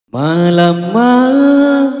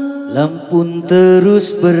Malam-malam pun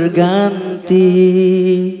terus berganti,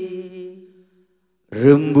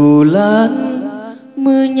 rembulan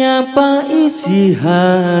menyapa isi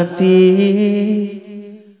hati,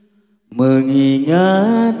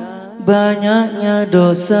 mengingat banyaknya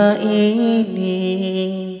dosa ini.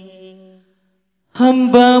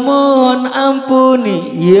 Hamba mohon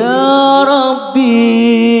ampuni ya Rabbi.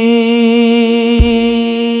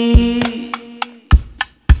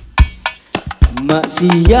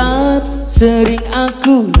 Maksiat sering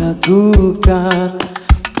aku lakukan,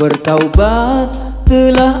 bertaubat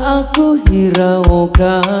telah aku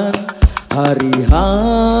hiraukan.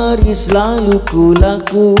 Hari-hari selalu ku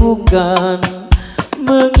lakukan,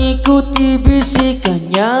 mengikuti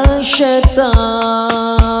bisikannya syaitan.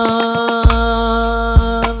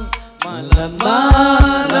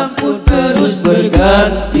 Malam-malam pun terus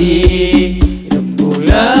berganti,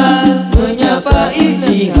 rembulan menyapa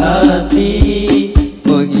isi hati,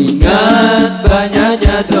 mengingat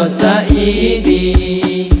banyaknya dosa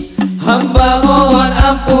ini. Hamba mohon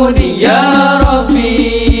ampuni ya Rabbi.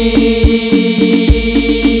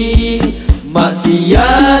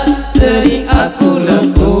 Maksiat sering aku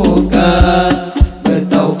lakukan,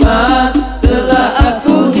 bertaubat telah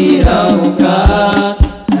aku hiraukan.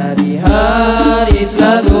 Hari-hari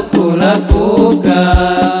selalu ku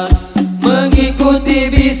lakukan,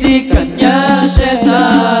 mengikuti bisikannya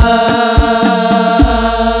syaitan.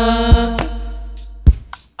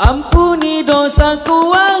 Ampuni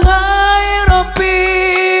dosaku wahai Rabbi,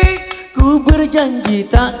 ku berjanji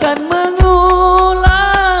takkan mengulangi.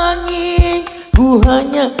 Ku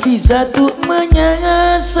hanya bisa untuk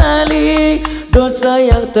menyesali dosa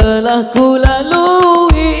yang telah ku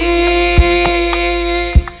lalui.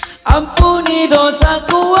 Ampuni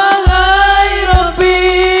dosaku wahai Rabbi,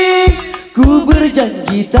 ku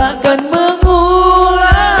berjanji takkan mengulangi.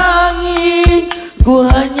 Ku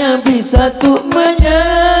hanya bisa untuk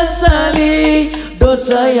menyesali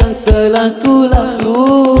dosa yang telah ku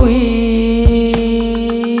lalui.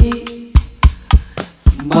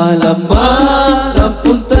 Malam-malam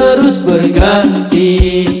pun terus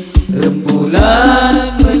berganti,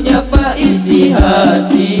 rembulan menyapa isi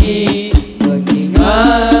hati,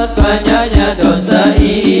 mengingat banyaknya dosa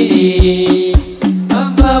ini.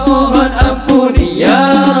 Hamba mohon ampuni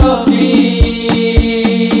ya Rabbi.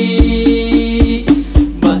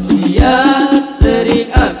 Maksiat sering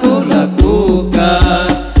aku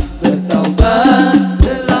lakukan, bertaubat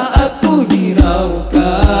telah aku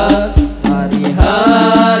hiraukan.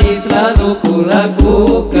 Hari-hari selalu ku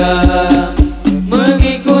lakukan,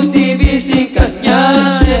 mengikuti bisikannya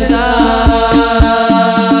syaitan.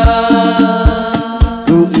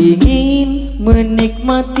 Ku ingin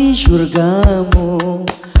menikmati syurgamu,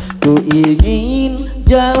 ku ingin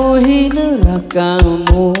jauhi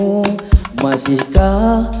nerakamu.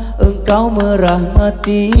 Masihkah engkau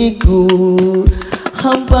merahmatiku?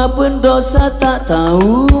 Hamba pendosa tak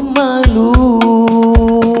tahu malu.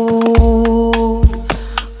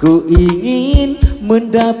 Ku ingin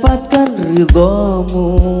mendapatkan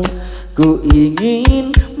ridhamu, ku ingin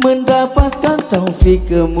mendapatkan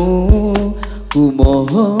taufikmu. Ku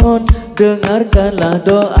mohon dengarkanlah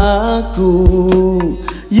doaku,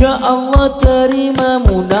 ya Allah terima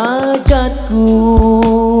munajatku.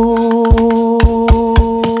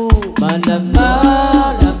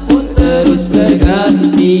 Malam-malam pun terus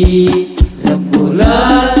berganti,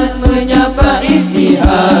 rembulan menyapa isi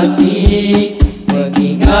hati,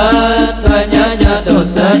 mengingat banyaknya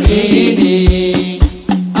dosa ini.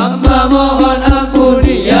 Hamba mohon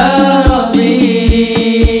ampuni ya Rabbi.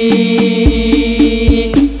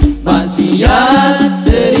 Maksiat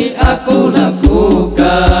sering aku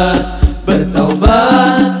lakukan,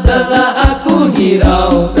 bertaubat telah aku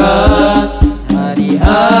hiraukan.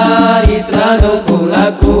 Hari-hari selalu ku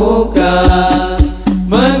lakukan,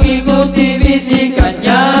 mengikuti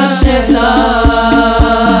bisikannya syaitan.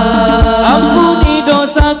 Ampuni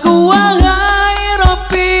dosaku wahai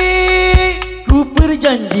Rabbi, ku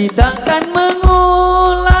berjanji takkan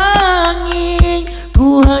mengulangi.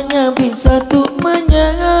 Ku hanya bisa untuk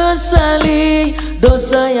menyesali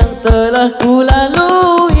dosa yang telah ku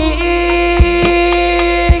lalui.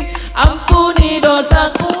 Ampuni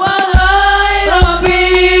dosaku wahai Rabbi,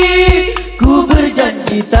 ku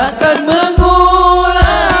berjanji takkan mengulangi.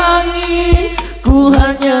 Ku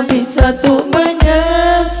hanya bisa untuk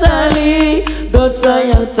menyesali dosa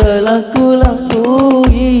yang telah ku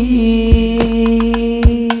lalui.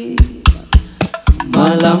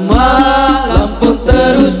 Malam-malam pun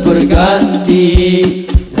terus berganti,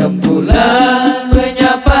 rembulan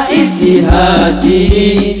menyapa isi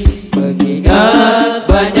hati, mengingat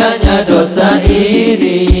banyaknya dosa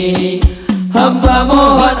ini.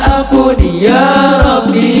 ya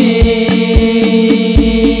Rabbi.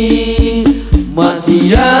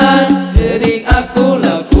 Maksiat sering aku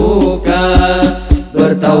lakukan,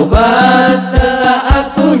 bertaubat telah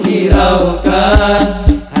aku hiraukan.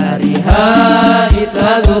 Hari-hari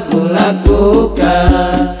selalu ku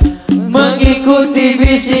lakukan, mengikuti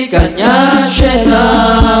bisikannya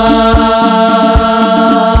syaitan.